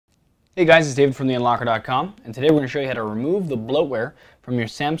Hey guys, it's David from theunlocker.com, and today we're going to show you how to remove the bloatware from your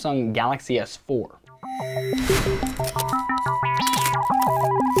Samsung Galaxy S4.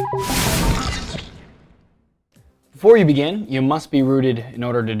 Before you begin, you must be rooted in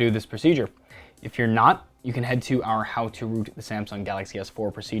order to do this procedure. If you're not, you can head to our How to Root the Samsung Galaxy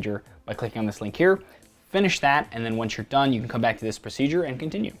S4 procedure by clicking on this link here. Finish that, and then once you're done, you can come back to this procedure and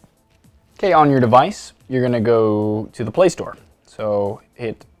continue. Okay, on your device, you're going to go to the Play Store. So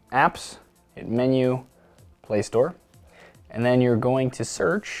hit Apps, hit Menu, Play Store, and then you're going to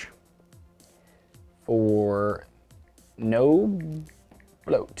search for No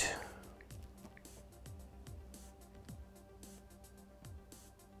Bloat.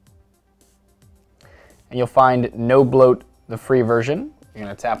 And you'll find No Bloat, the free version. You're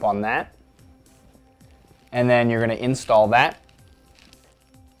going to tap on that, and then you're going to install that.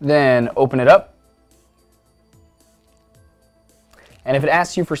 Then open it up. And if it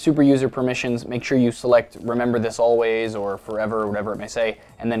asks you for super user permissions, make sure you select Remember This Always or Forever or whatever it may say,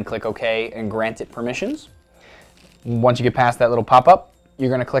 and then click OK and grant it permissions. Once you get past that little pop-up, you're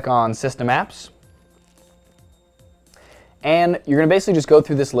going to click on System Apps. And you're going to basically just go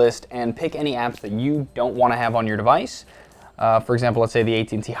through this list and pick any apps that you don't want to have on your device. For example, let's say the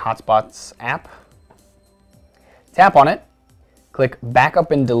AT&T Hotspots app. Tap on it, click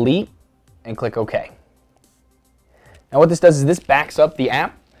Backup and Delete, and click OK. Now what this does is this backs up the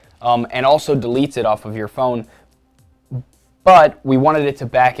app and also deletes it off of your phone, but we wanted it to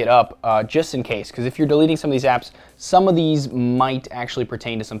back it up just in case, because if you're deleting some of these apps, some of these might actually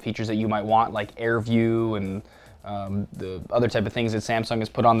pertain to some features that you might want, like AirView and the other type of things that Samsung has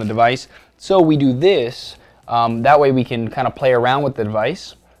put on the device. So we do this, that way we can kind of play around with the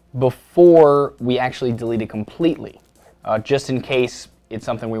device before we actually delete it completely. Just in case it's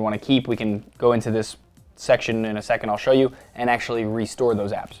something we want to keep, we can go into this section in a second, I'll show you, and actually restore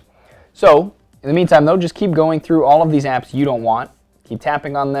those apps. So in the meantime though, just keep going through all of these apps you don't want, keep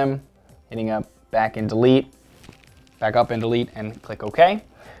tapping on them, hitting up back and delete, back up and delete, and click OK.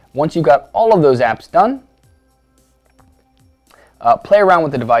 Once you've got all of those apps done, play around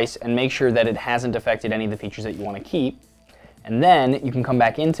with the device and make sure that it hasn't affected any of the features that you want to keep, and then you can come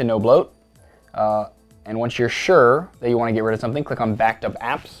back into No Bloat, and once you're sure that you want to get rid of something, click on Backed Up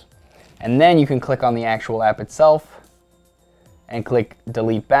Apps. And then you can click on the actual app itself and click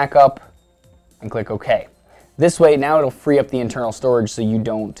Delete Backup and click OK. This way, now it'll free up the internal storage so you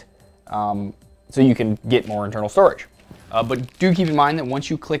don't, so you can get more internal storage. But do keep in mind that once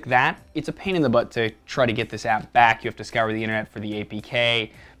you click that, it's a pain in the butt to try to get this app back. You have to scour the internet for the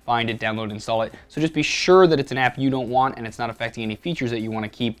APK, find it, download, install it. So just be sure that it's an app you don't want and it's not affecting any features that you want to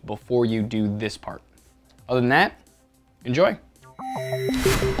keep before you do this part. Other than that, enjoy.